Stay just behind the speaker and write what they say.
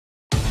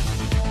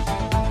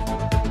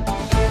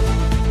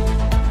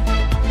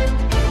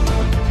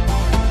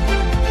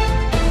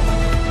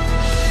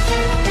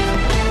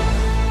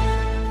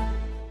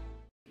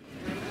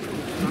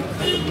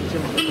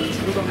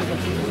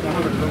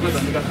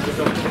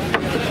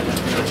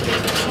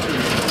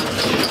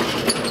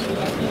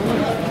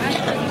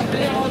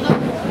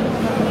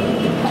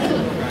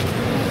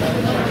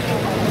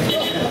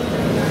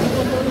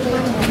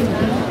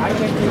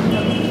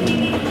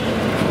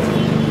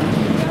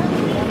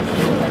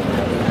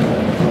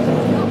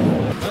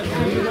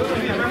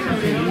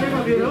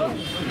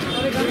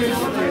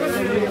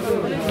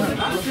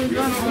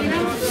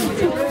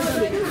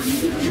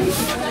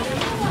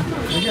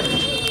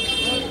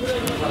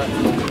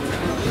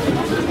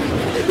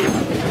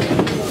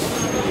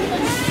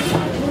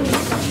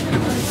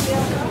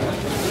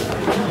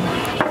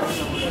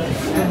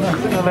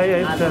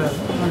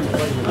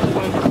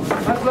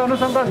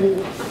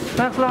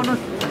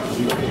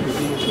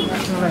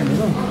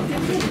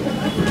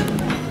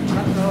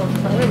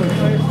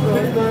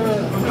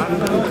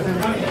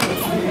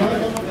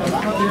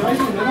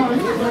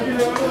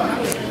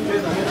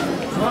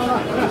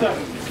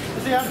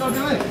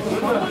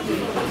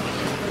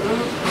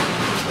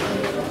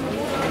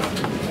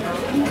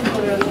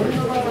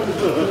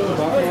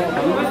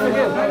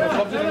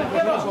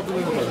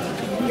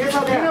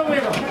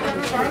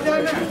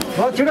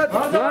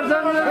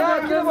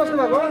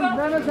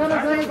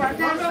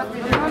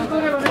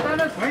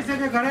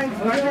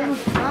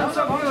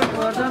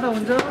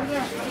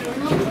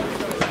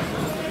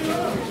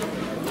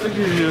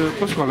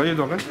कसको होला यो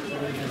दोकान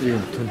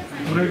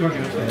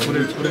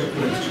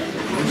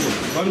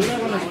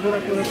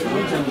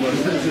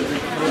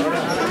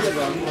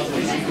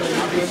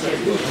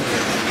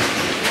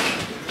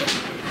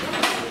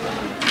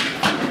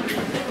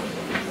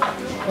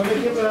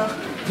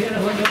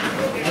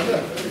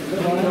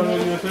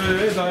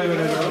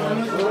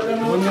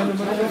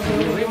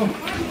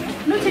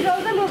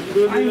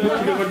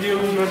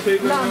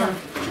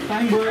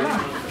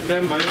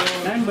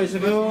टाइम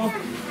भइसक्यो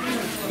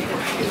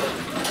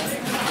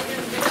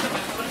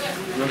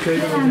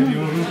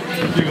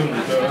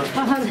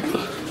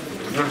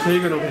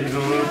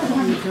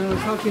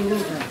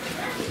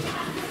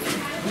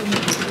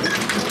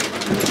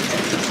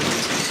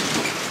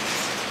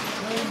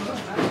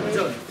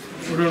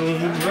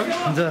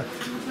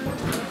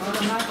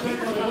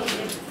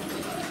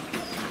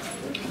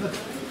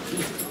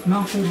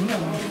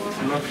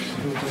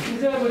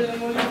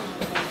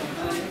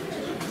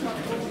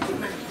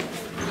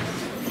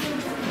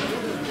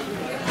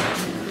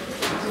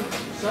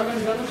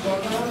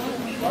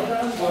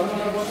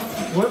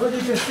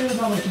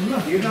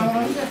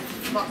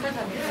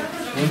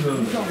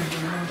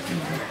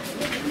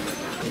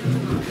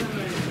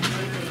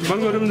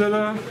बन्द गरौँ न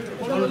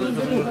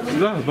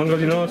ल बन्द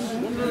गरिदिनुहोस्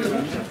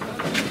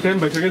टाइम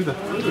भइसक्यो नि त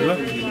ल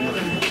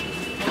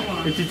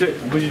यति चाहिँ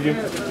बुझिदिउँ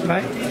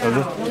भाइ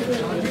हजुर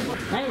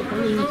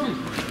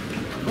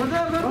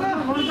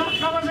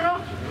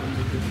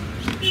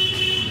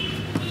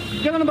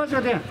के गर्नु बस्छ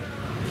त्यहाँ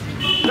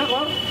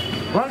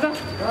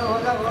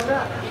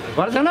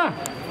घर छैन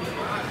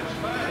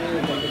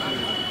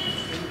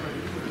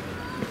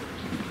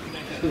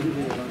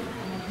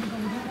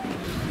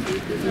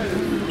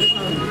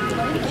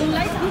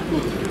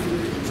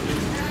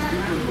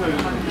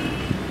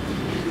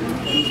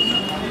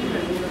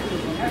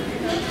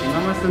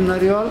नमस्ते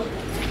नारियल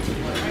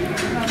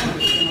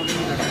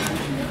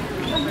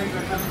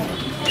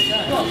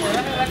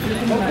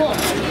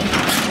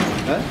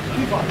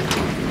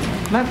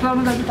मास्क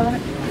लाउनु दाजु तपाईले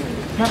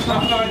मास्क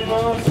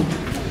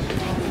लगाइदिनुहोस्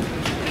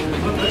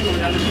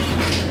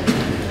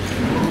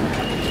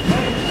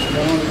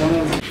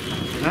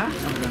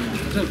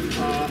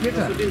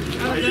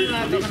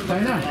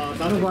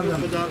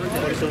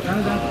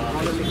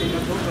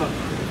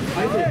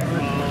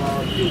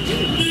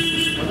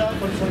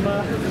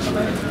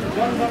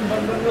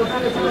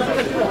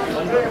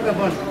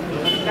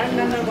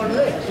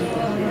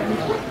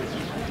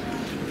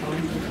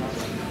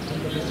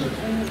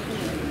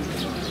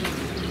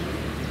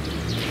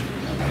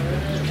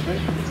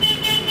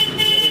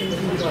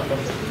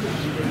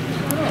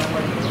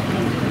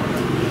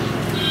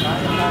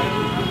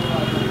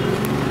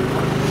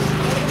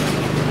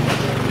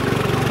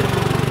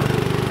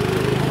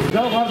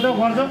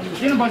जाऊ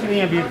किन बसेको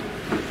यहाँ भिड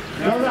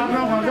जाऊ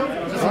आफ्नो घर जाऊ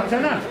घर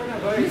छैन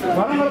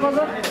घरमा गर्छ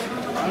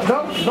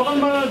जाऊ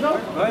दोकानमा जाऊ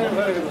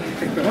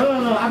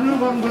आफ्नो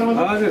गर्नु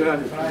हजुर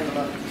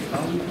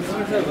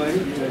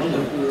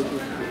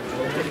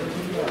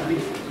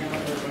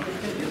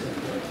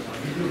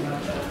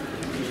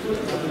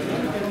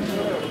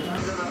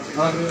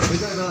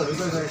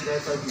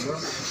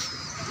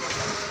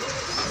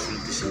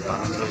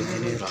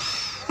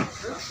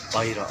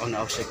बाहिर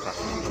अनावश्यक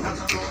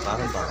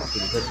बारम्बार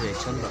अपिल गरिरहेका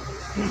छन् र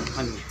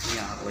हामी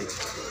यहाँहरूलाई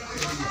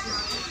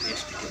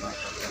यस भिडियोमा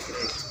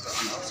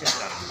अनावश्यक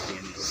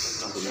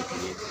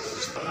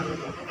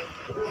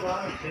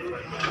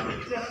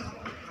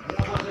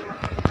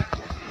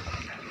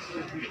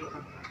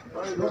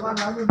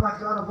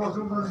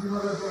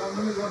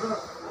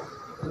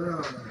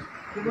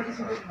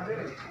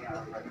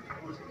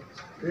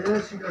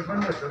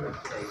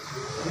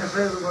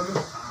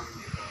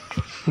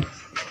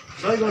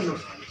सही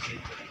गर्नुहोस्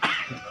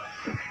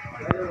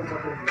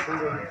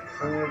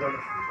सर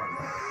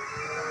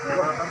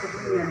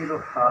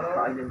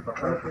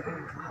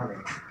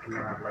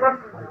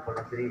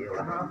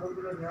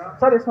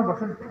यसमा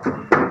बस्नु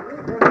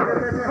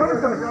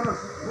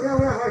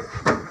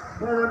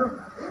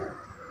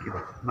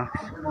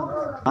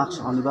मास्क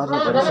अनिवार्य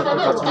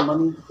गरिसकेका छन्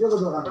भने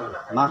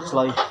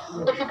मास्कलाई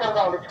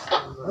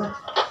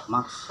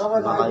मास्क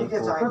लगाएको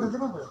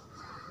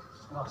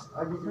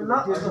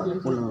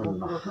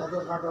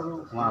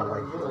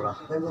उहाँलाई एउटा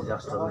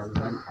डिजास्टर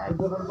म्यानेजमेन्ट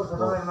एक्टको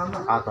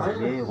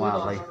आधारले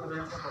उहाँलाई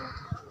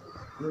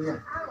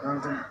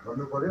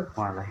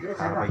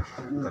कारबाही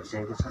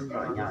गरिसकेको छन् र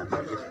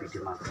यहाँहरूले यस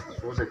भिडियोमा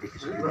सोझै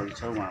देखिसक्नुभएको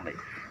छ उहाँलाई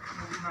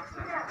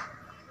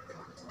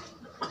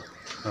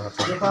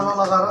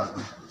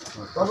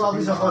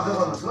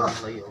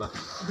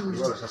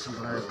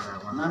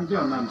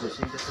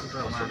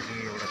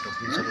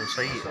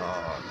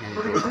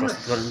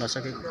गर्न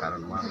नसकेको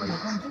कारण उहाँलाई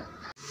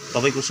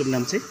तपाईँको शुभ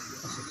नाम चाहिँ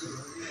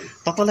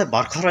तपाईँलाई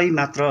भर्खरै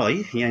मात्र है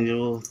यहाँनिर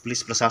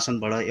पुलिस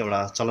प्रशासनबाट एउटा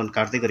चलन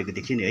काट्दै गरेको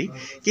देखियो नि है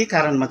के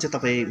कारणमा चाहिँ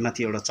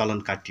तपाईँमाथि एउटा चलन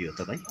काटियो त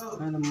भाइ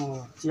म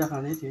चिया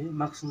खाँदै थिएँ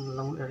मास्क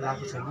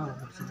लगाएको छैन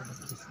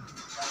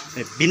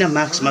बिना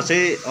मास्कमा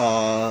चाहिँ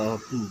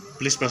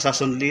पुलिस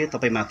प्रशासनले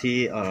तपाईँमाथि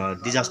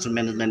डिजास्टर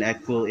म्यानेजमेन्ट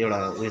एक्टको एउटा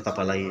उयो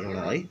तपाईँलाई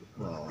एउटा है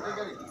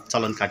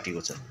चलन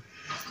काटिएको छ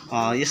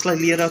यसलाई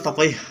लिएर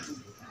तपाईँ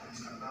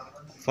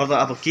फर्दर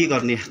अब के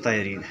गर्ने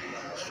तयारी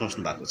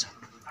सोच्नु भएको छ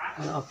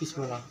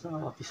अफिसमा लाग्छ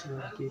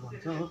अफिसमा के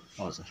भन्छ हो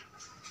हजुर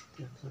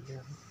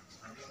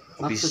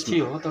मास्क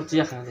थियो तर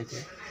चिया खाँदै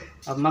थिएँ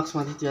अब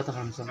मास्कमाथि चिया त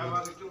खानु सक्दैन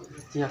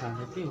चिया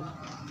खाँदै थियो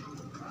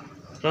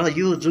र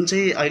यो जुन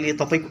चाहिँ अहिले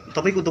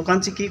तपाईँको दोकान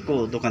चाहिँ के को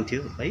दोकान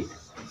थियो है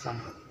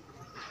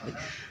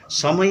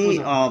समय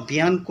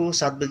बिहानको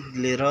 7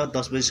 बजी लिएर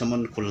 10 बजीसम्म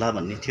खुल्ला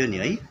भन्ने थियो नि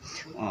है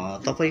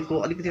तपाईँको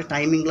अलिकति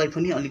टाइमिङलाई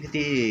पनि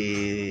अलिकति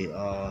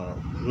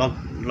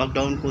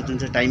लकडाउनको जुन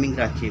चाहिँ टाइमिङ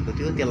राखिएको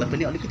थियो त्यसलाई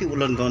पनि अलिकति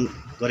उल्लङ्घन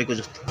गरेको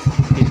जस्तो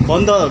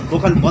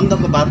दोकान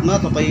बन्दको बादमा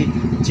तपाईँ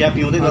चिया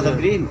पिउँदै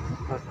गर्दाखेरि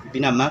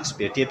बिना मास्क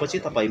भेटिएपछि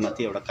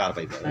तपाईँमाथि एउटा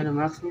कारबाही भयो होइन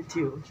मास्क पनि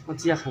थियो म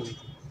चिया खाँदै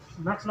थिएँ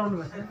मास्क लाउनु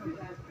भएको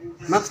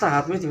मास्क त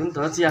हातमै थियो नि त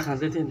चिया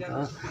खाँदै थिएँ नि त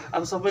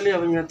अब सबैले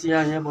अब यहाँ चिया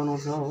यहाँ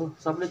बनाउँछ हो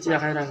सबले चिया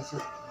खाइरहेको छ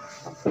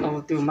अब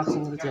त्यो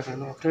मास्कसँग चिया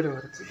खानु अप्ठ्यारो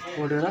भएर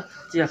ओढेर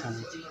चिया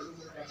खाँदै थिएँ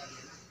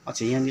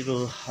अच्छा यहाँनिर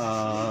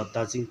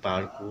दार्जिलिङ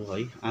पहाडको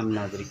है आम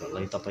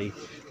नागरिकहरूलाई तपाईँ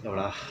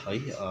एउटा है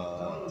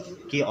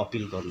के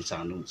अपिल गर्न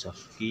चाहनुहुन्छ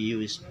कि यो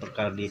यस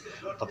प्रकारले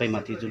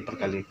तपाईँमाथि जुन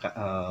प्रकारले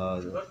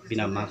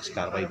बिना मास्क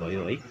कारबाही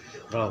भयो है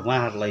र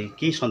उहाँहरूलाई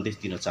के सन्देश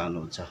दिन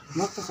चाहनुहुन्छ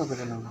मास्क त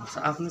सबैले लाउनुपर्छ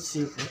आफ्नो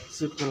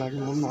सेफको लागि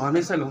म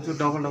हमेसा लाउँछु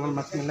डबल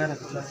मास्क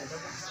मिलाइरहेको छु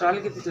र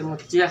अलिकति चाहिँ म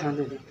चिया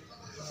खाँदै थिएँ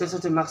त्यसो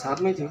चाहिँ मास्क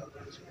हातमै थियो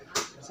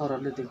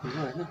सरहरूले देख्नु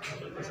होइन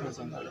त्यसमा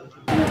चाहिँ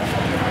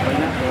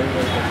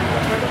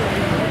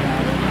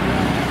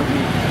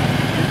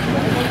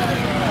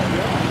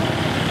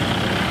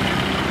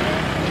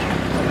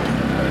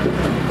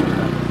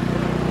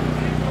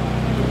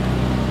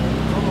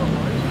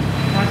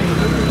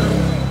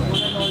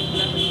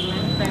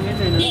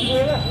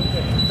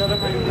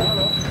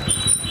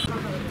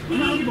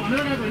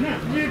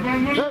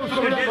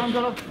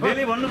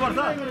डेली भन्नुपर्छ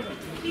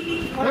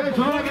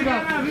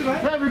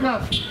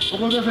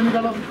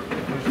निकालो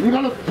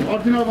निकालो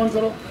ओरिजिनल बंद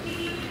करो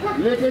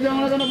लेके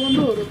जाओ ना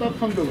बंधु तब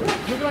समझो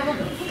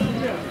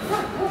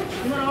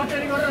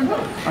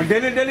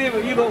डेली डेली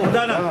ये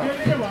हुँदैन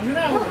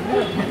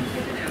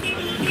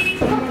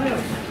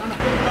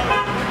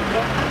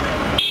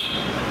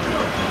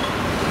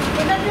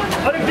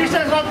अलिक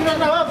डिस्टेन्स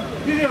राख्दिनुहोस् न हो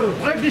दिदीहरू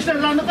अलिक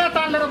डिस्टेन्स लानु कहाँ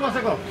तालेर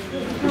बसेको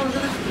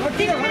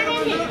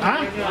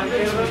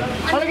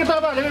अलिकति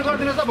तपाईँहरूले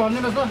गरिदिनुहोस् त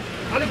भनिदिनुहोस् त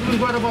अलिक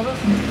गएर बस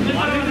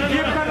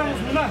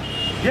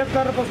गेप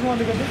गरेर बस्नु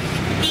अलिकति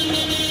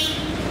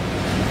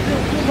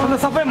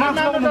सबै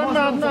आफ्नो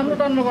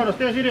टर्नमा गरोस्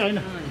त्यसरी होइन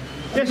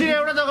त्यसरी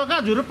एउटा जग्गा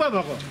कहाँ झुरुप्पै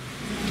भएको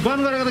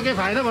बन्द गरेको त केही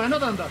फाइदा भएन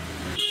त अन्त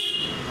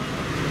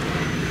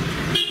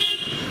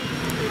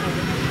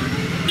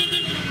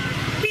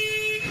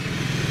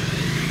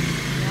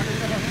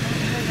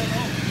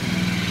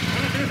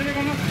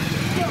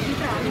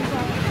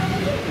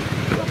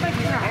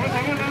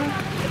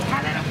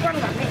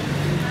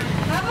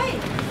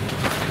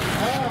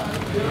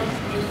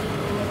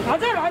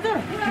हजुर हजुर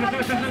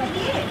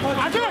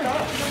हजुर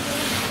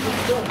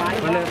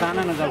जान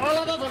न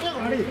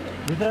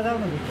भित्र जाऊ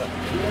न भित्र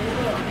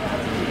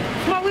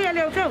म उयो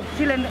ल्याउँछु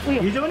सिलिन्डर उयो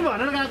हिजो पनि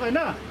भनेर गएको होइन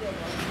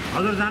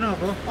हजुर जानु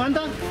भएको अन्त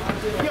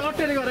के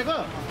अटेरी गरेको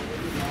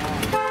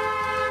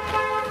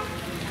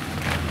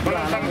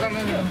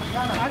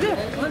हजुर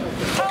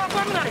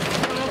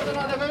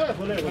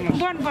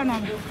बन्द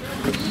बनाउनु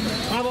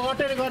अब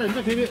अटेरी गऱ्यो भने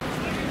चाहिँ फेरि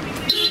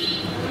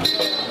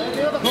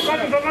दोकान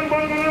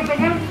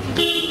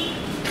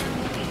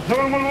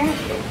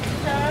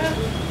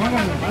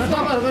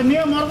तपाईँहरूको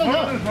नियम अर्को छ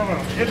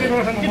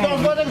 10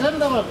 बजेको छैन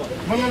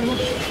तपाईँहरूको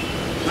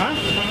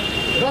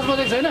 10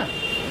 बजेको छैन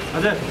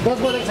हजुर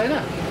 10 बजेको छैन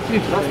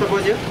रस्ता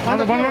बज्यो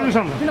अन्त बन्द गर्नुहोस्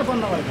न किन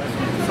बन्द गरेको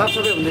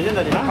साफसफाइ हुँदैछ नि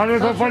त अहिले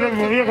त पहिले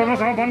उयो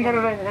गर्नुहोस् न बन्द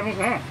गरेर गर्नुहोस्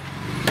न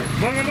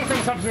बन्द गर्नुहोस्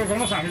तपाईँ साफसफाइ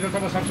गर्नुहोस् हामी त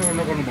तपाईँ साफसफाइ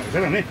नगर्नु भएको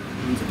छैन नि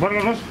बन्द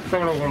गर्नुहोस्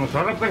तपाईँलाई गर्नुहोस्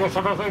सरप्पैको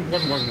सटासै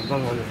गर्नु पर्ने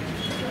तपाईँले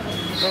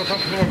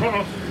साफसफाइ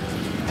गर्नुहोस्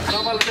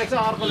तपाईँले देख्छ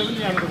अर्कोले पनि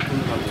यहाँको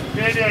खुल्नु पर्छ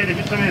अहिले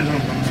बित्थामै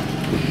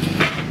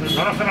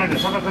सरसलाई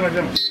सटासलाई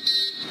जाउँ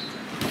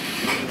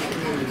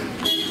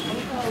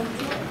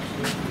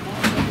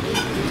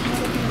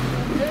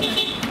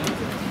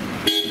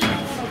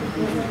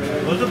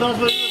भोलि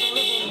 10 बजी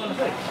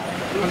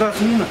अन्त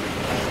सुन्नु न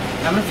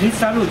हाम्रो फ्रिज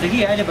चालु हुन्छ कि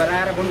अहिले भएर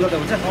आएर बन्द गर्दा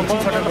हुन्छ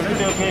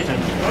त्यो केही छैन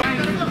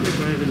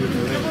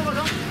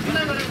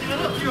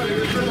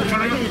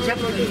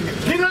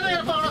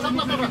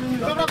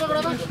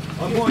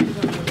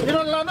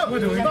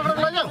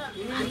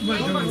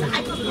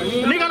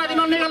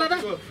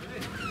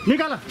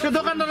निकाल त्यो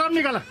दोकानदार पनि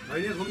निकाल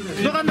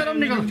दोकानदार पनि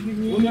निकाल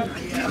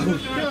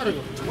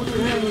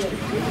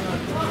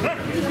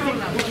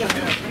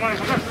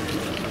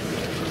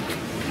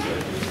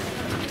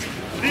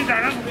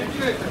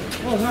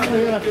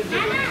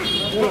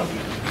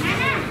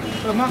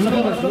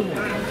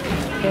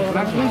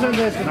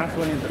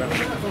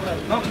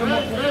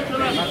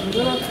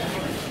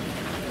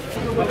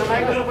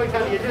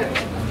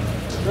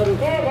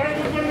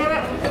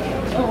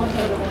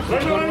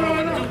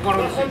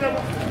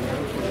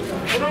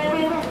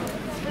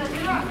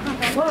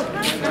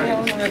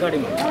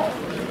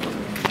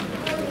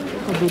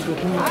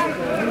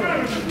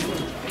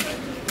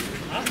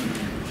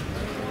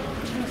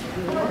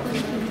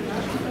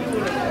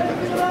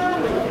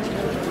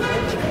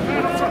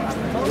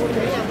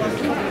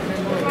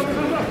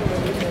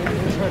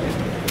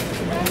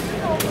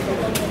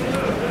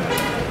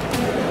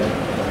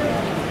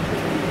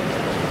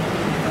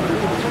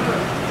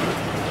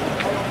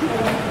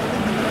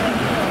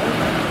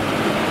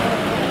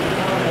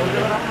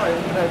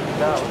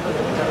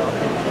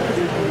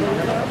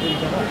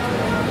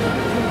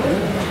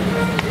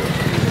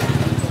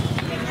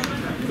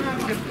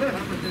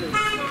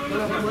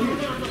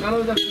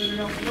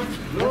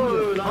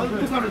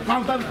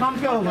काम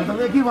क्या होगा तब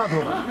एक ही बात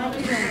होगा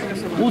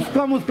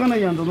उसका मुझका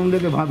नहीं जानता तुम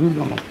लेके भाग फिर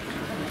कमाओ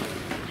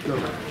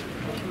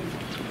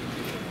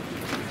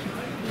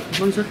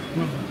कौन सर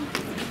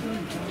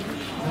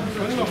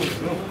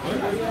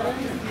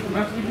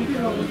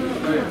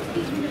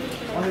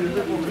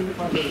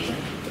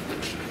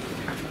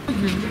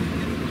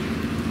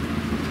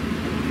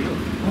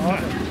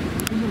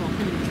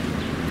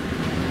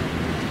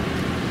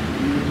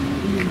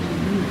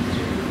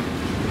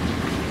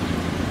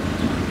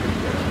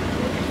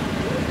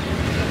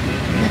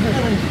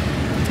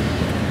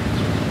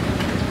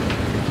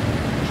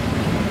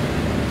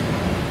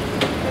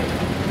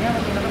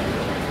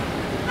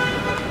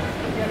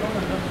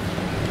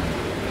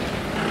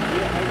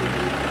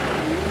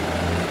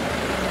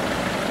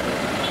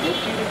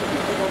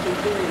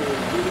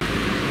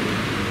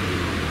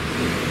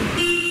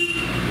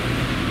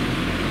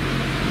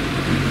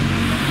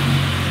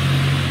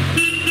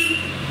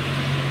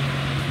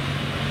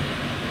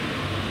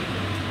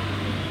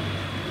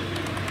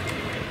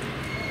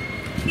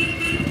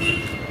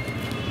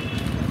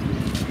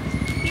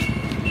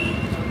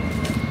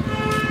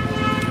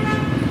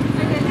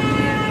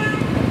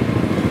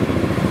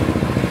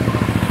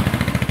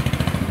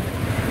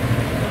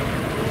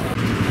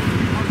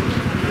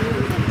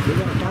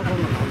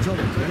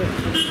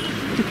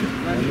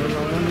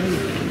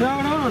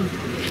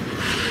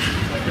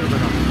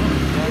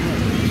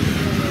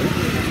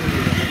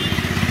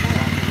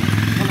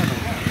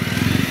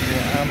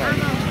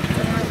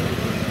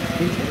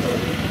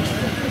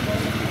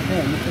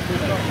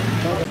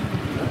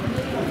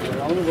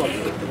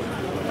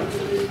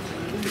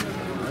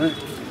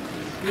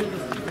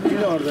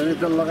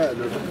चल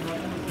लगाइहाल्नु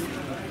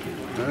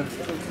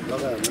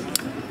लगाइहाल्नु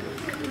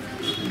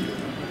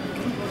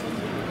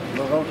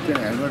लगाऊ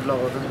त्यहाँ हेलमेट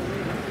लगाउँछ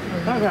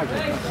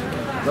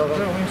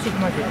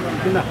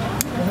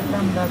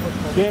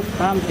के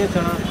काम के छ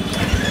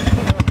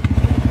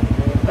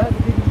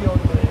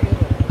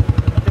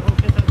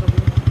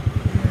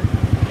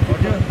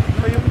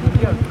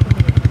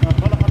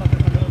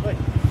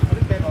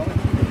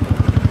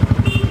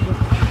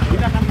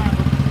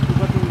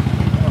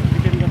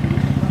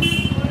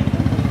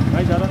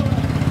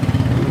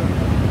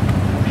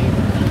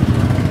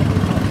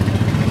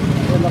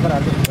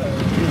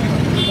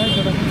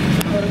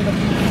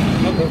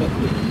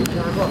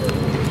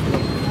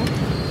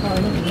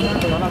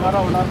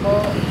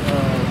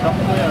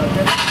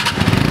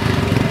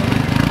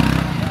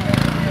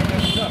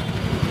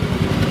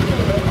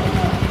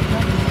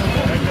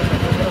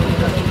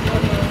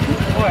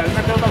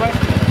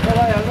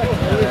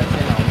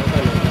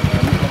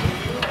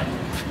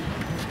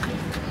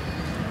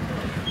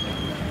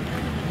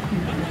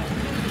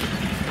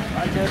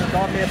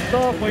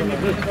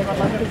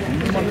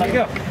मन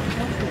लाग्यो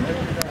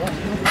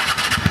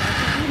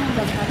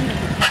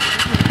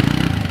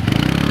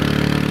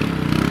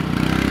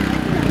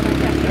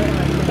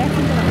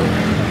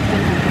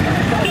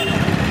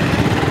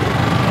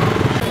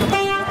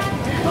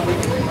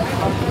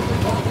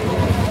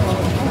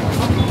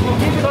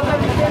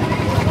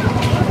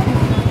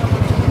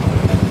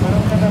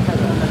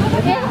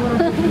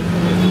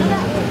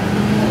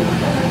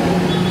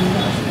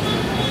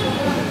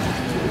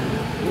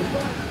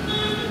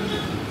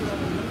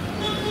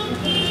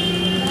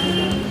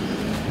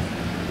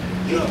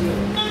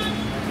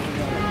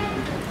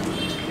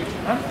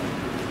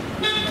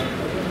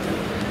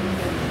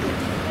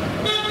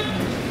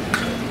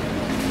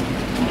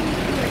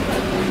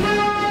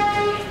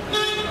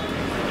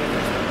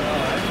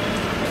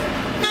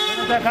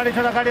गाडी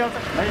छोडा गाडी आउँछ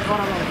भाइ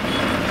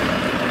बनाउनु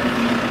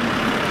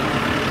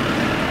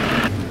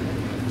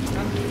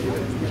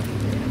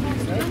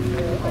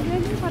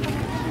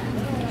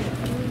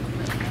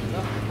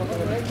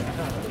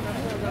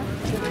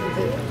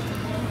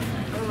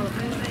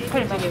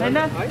छैन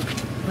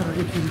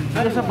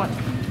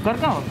घर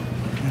कहाँ हो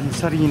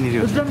सर यहीँनिर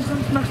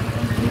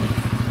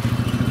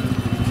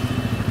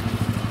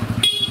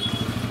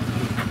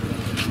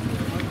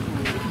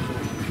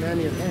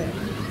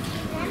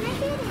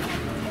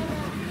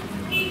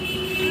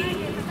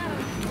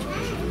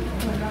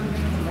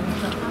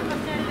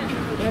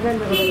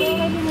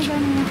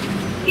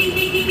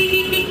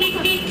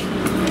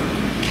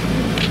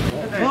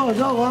हो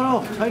जाऊ घर हो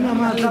छैन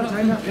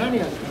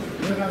छैन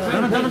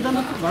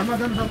घरमा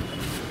जानु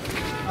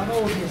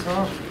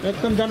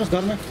एकदम जानुहोस्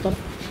घरमा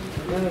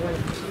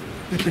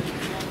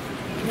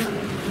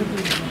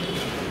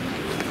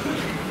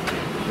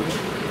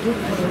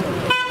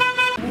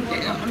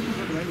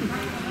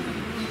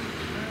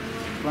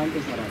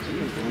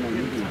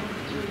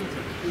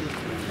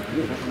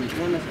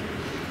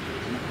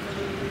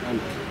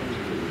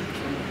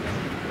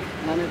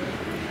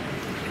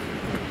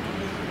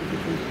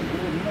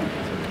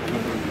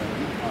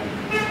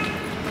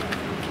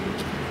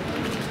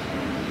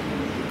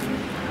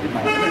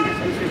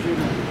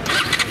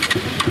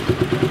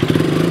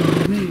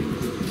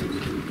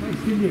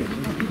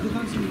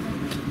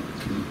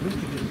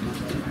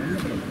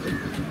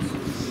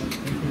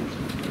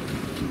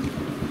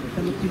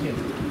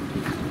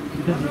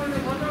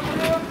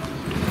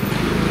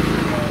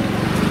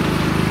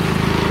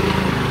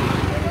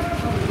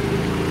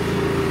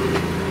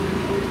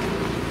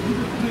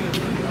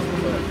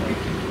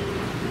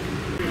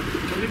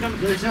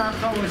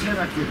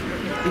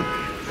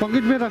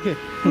पॉकेट में रखे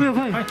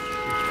भाई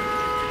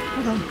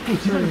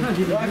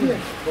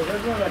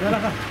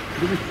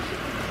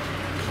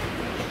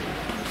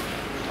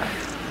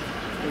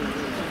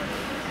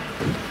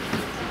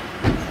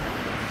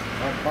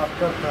बात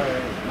करता है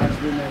मैच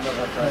भी नहीं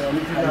लगाता है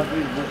अमित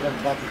आदमी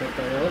बात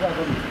करता है और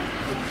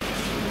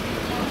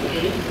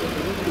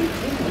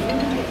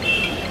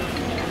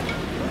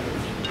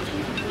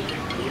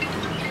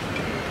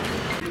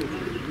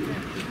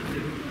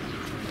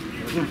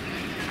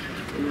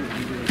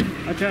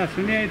अच्छा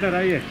सुनिए इधर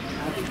आइए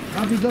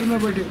आप इधर में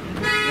बैठे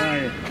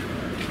आइए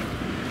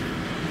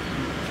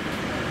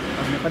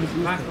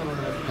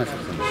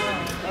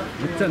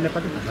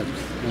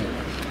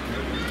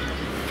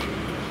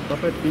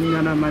तपाईँ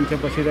तीनजना मान्छे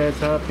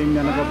बसिरहेछ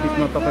तीनजनाको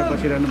बिचमा तपाईँ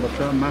बसिरहनु भएको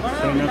छ मास्क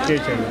छैन केही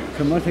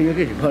छैन मसँग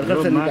के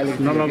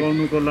मास्क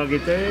नलगाउनुको लागि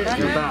चाहिँ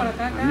एउटा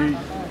हामी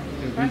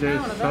जुन चाहिँ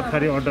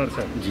सरकारी अर्डर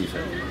छ जी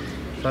सर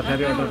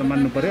सरकारी अर्डर त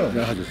मान्नु पर्यो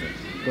हजुर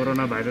सर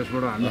कोरोना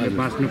भाइरसबाट हामीले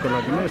बाँच्नुको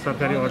लागि नै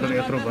सरकारी अर्डर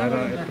यत्रो भएर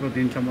यत्रो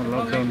दिनसम्म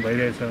लकडाउन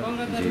भइरहेछ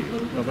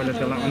तपाईँले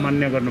त्यसलाई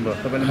अमान्य गर्नुभयो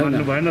तपाईँले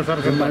मान्नु भएन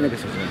सरकार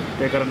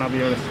त्यही कारण अब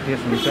एउटा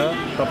केस हुन्छ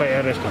तपाईँ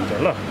एरेस्ट हुन्छ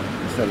ल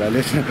सर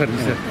एरेस्ट नगर्नु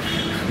सर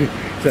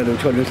सर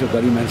छोड्नुहोस्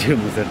गरिब मान्छे हो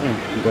म सर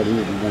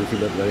गरिब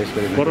मान्छेलाई एरेस्ट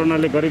गरेँ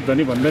कोरोनाले गरिब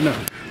धनी भन्दैन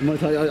म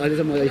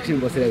अहिलेसम्म एकछिन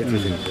बसिरहेको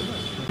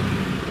छु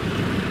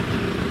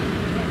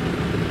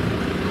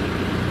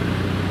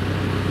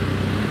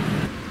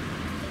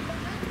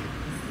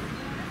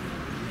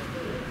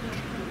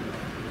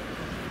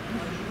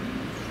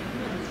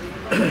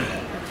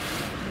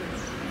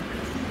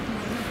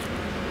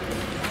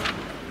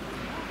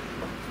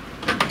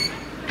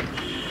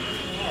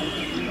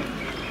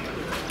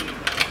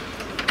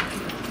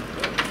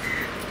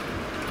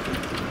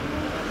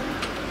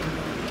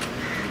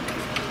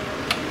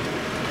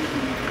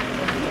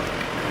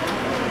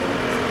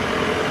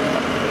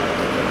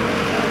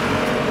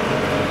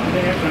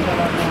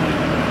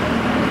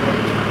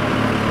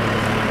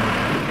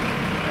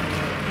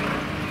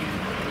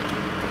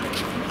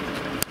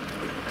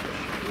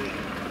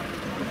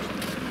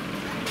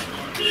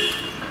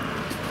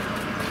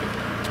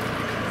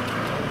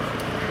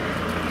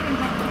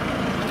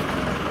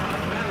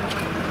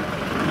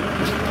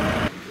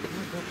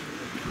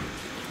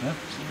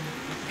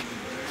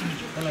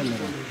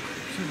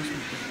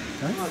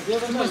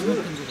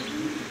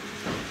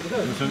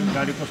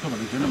गाडी कस्तो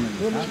भनेको छैन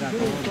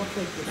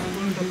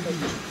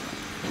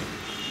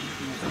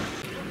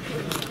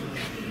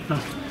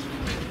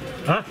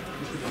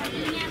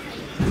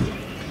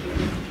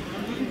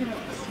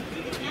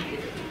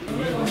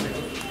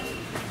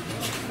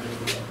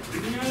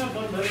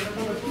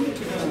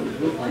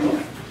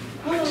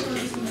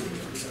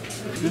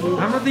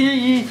हाम्रो त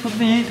यहीँ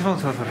सुत्ने यहीँ ठाउँ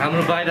छ सर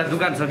हाम्रो बाहिर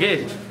दोकान छ के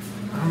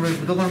हाम्रो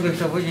दोकानको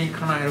स्टाफ हो यहीँ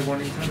खानाहरू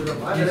बनिन्छ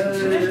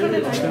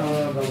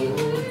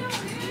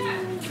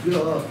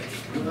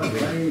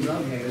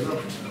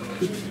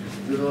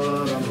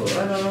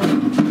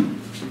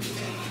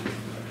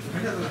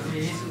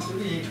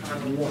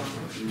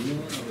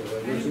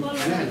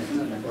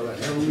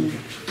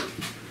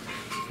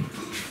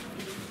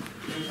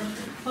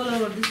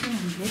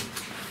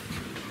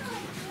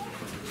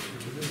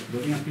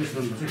यहाँ केस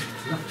गर्नुपर्छ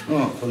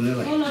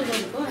खोल्नेलाई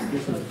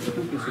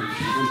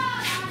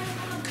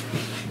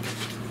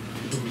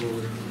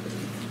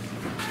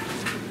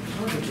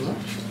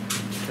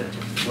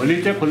भोलि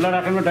चाहिँ खुल्ला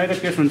राखेमा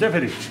डाइरेक्ट केस हुन्छ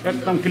फेरि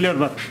एकदम क्लियर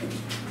बात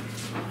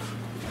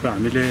र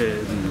हामीले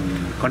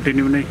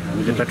कन्टिन्यू नै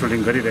हामीले पेट्रोलिङ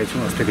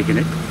गरिरहेछौँ अस्तिदेखि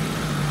नै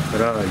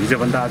र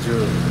हिजोभन्दा आज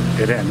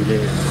धेरै हामीले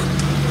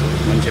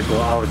मान्छेको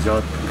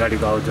आवत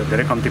गाडीको आवत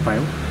धेरै कम्ती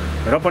पायौँ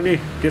र पनि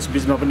त्यस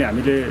बिचमा पनि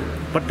हामीले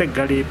प्रत्येक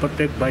गाडी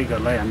प्रत्येक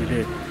बाइकहरूलाई हामीले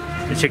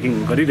चेकिङ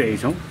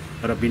गरिरहेछौँ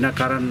र बिना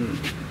कारण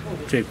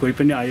चाहिँ कोही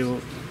पनि आयो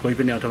कोही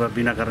पनि अथवा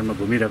बिना कारणमा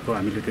घुमिरहेको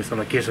हामीले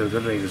त्यसलाई केसहरू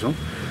गरिरहेको छौँ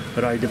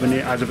र अहिले पनि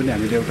आज पनि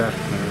हामीले एउटा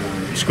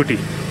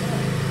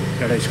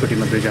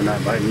स्कुटीमा 2 जना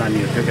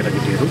नानीहरू थियो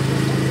केटाकेटीहरू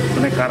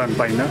कुनै कारण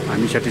पाइन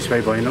हामी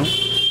सेटिस्फाई भएनौँ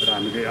र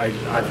हामीले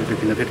आजदेखि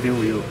फेरि त्यो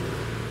यो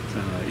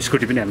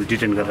स्कुटी पनि हामीले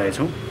डिटेन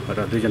गरिरहेछौँ र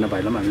 2 जना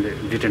भाइलाई पनि हामीले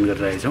डिटेन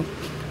गरिरहेछौँ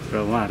र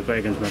उहाँहरूको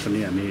एगेन्स्टमा पनि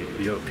हामी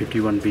यो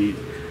 51B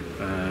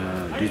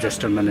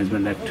डिजास्टर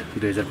म्यानेजमेन्ट एक्ट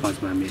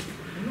 2005 मा हामी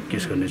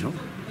केस गर्नेछौँ।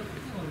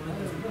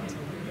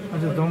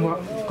 आज गाउँमा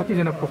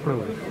कतिजना पक्राउ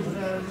भयो?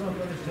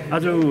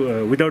 आज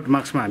विदाउट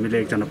मास्कमा हामीले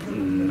 1 जना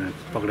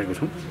पक्रेको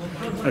छौँ,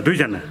 2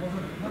 जना,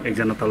 1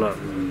 जना तल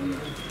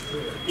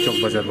चौक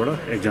बजारबाट,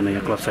 1 जना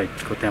यहाँ क्लब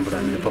साइडको त्यहाँबाट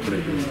हामीले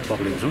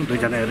पक्रेको छौँ। 2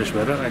 जना एरेस्ट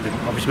भएर अहिले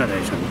अफिसमा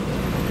रहेछन्।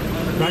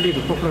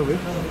 गाडीहरू पक्राउ भयो?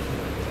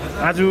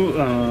 आज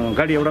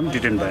गाडी एउटा पनि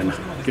डिटेन भएन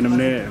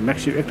किनभने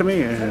एकदमै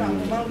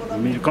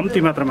कम्ती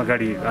मात्रामा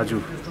गाडी आज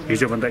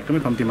हिजोभन्दा एकदमै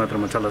कम्ती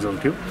मात्रामा चलाचल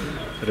थियो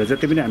र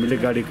जति पनि हामीले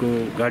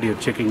गाडीहरू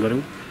चेकिङ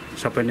गऱ्यौँ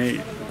सबै नै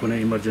कुनै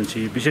इमर्जेन्सी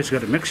विशेष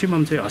गरेर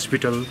म्याक्सिमम चाहिँ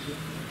हस्पिटल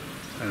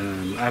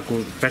आएको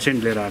पेसेन्ट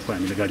लिएर आएको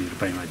हामीले गाडीहरू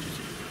पायौँ। आज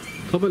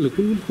चाहिँ तपाईँले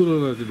कुन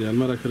कुरालाई चाहिँ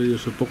ध्यानमा राखेर यो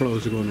सब पक्राउ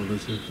चाहिँ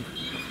गर्नुहुँदैछ?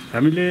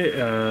 हामीले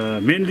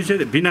मेनली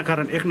चाहिँ बिना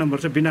कारण 1 नम्बर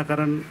चाहिँ बिना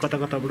कारण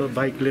कताबाट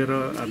बाइक लिएर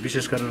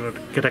विशेष गरेर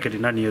केटाकेटी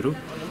नानीहरू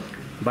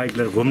बाइक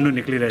लिएर घुम्नु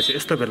निक्लिरहेछ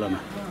यस्तो बेलामा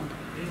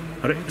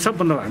र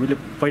सबभन्दा हामीले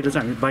पहिला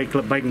चाहिँ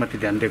हामी बाइकमाथि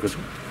ध्यान दिएको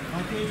छौँ।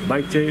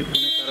 बाइक चाहिँ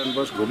कुनै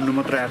कारणवश घुम्नु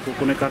मात्रै आएको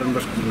कुनै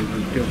कारणवश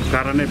त्यो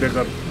कारणै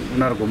बेगर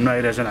उनीहरू घुम्न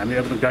आइरहेछन् हामी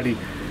एकदम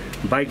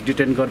बाइक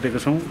डिटेन गरिदिएको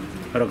छौँ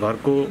र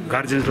घरको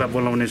गार्जियन्सलाई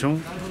बोलाउने छौँ।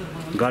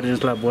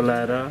 गार्जियन्सलाई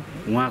बोलाएर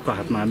उहाँको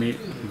हातमा हामी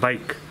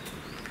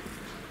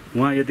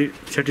उहाँ यदि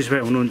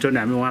सेटिस्फाई हुनुहुन्छ भने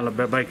हामी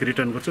उहाँलाई बाइक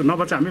रिटर्न गर्छौँ,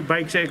 नभए चाहिँ हामी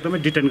बाइक चाहिँ एकदमै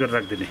डिटेन गरेर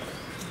राखिदिने।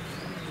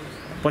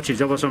 पछि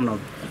जबसम्म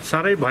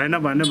साह्रै भएन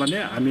भने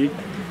हामी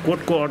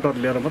कोर्टको अर्डर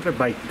लिएर मात्रै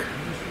बाइक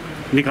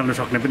निकाल्न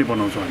सक्ने पनि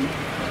बनाउँछौँ। हामी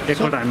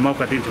एकपल्ट हामी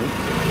मौका दिन्छौँ।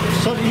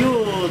 सर यो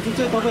जुन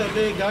चाहिँ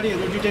तपाईँहरूले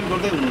गाडीहरू डिटेन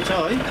गर्दै हुनुहुन्छ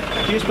है,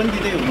 केस पनि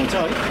दिँदै हुनुहुन्छ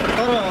है,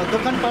 तर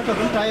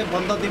दोकानपाटहरू पनि प्रायः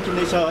बन्द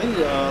देखिँदैछ है,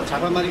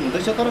 छापामारी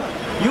हुँदैछ, तर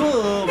यो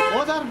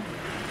बजार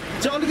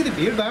चाहिँ अलिकति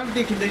भिडभाड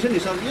देखिँदैछ नि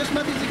सर,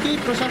 यसमाथि चाहिँ केही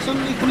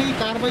प्रशासनले कुनै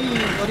कारबाही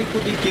गरेको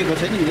देखिएको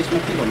छैन नि, यसमा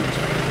के भन्नुहुन्छ?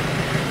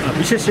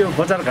 विशेष यो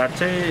बजारघाट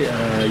चाहिँ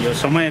यो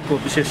समयको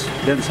विशेष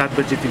बिहान 7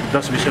 बजीदेखि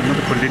 10 बजीसम्म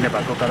मात्रै खोलिदिने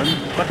भएको कारण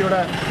कतिवटा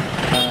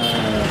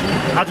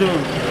आज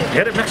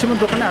धेरै म्याक्सिमम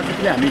दोकान आज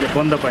पनि हामीले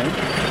बन्द पायौँ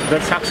र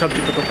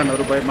सागसब्जीको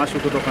दोकानहरू भयो,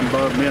 मासुको दोकान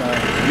भयो,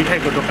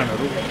 मिठाईको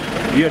दोकानहरू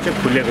यो चाहिँ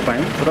खुलेको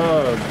पायौँ र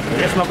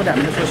यसमा पनि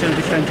हामीले सोसियल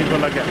डिस्टेन्सिङको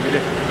लागि हामीले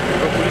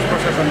पुलिस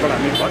प्रशासनबाट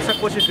हामी भरसक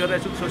कोसिस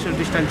गरिरहेछौँ। सोसियल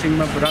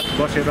डिस्टेन्सिङमा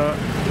बसेर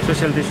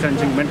सोसियल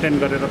डिस्टेन्सिङ मेन्टेन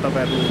गरेर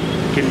तपाईँहरू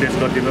किनबेच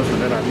गरिदिनुहोस्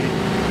भनेर हामी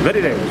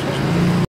गरिरहेको छौँ।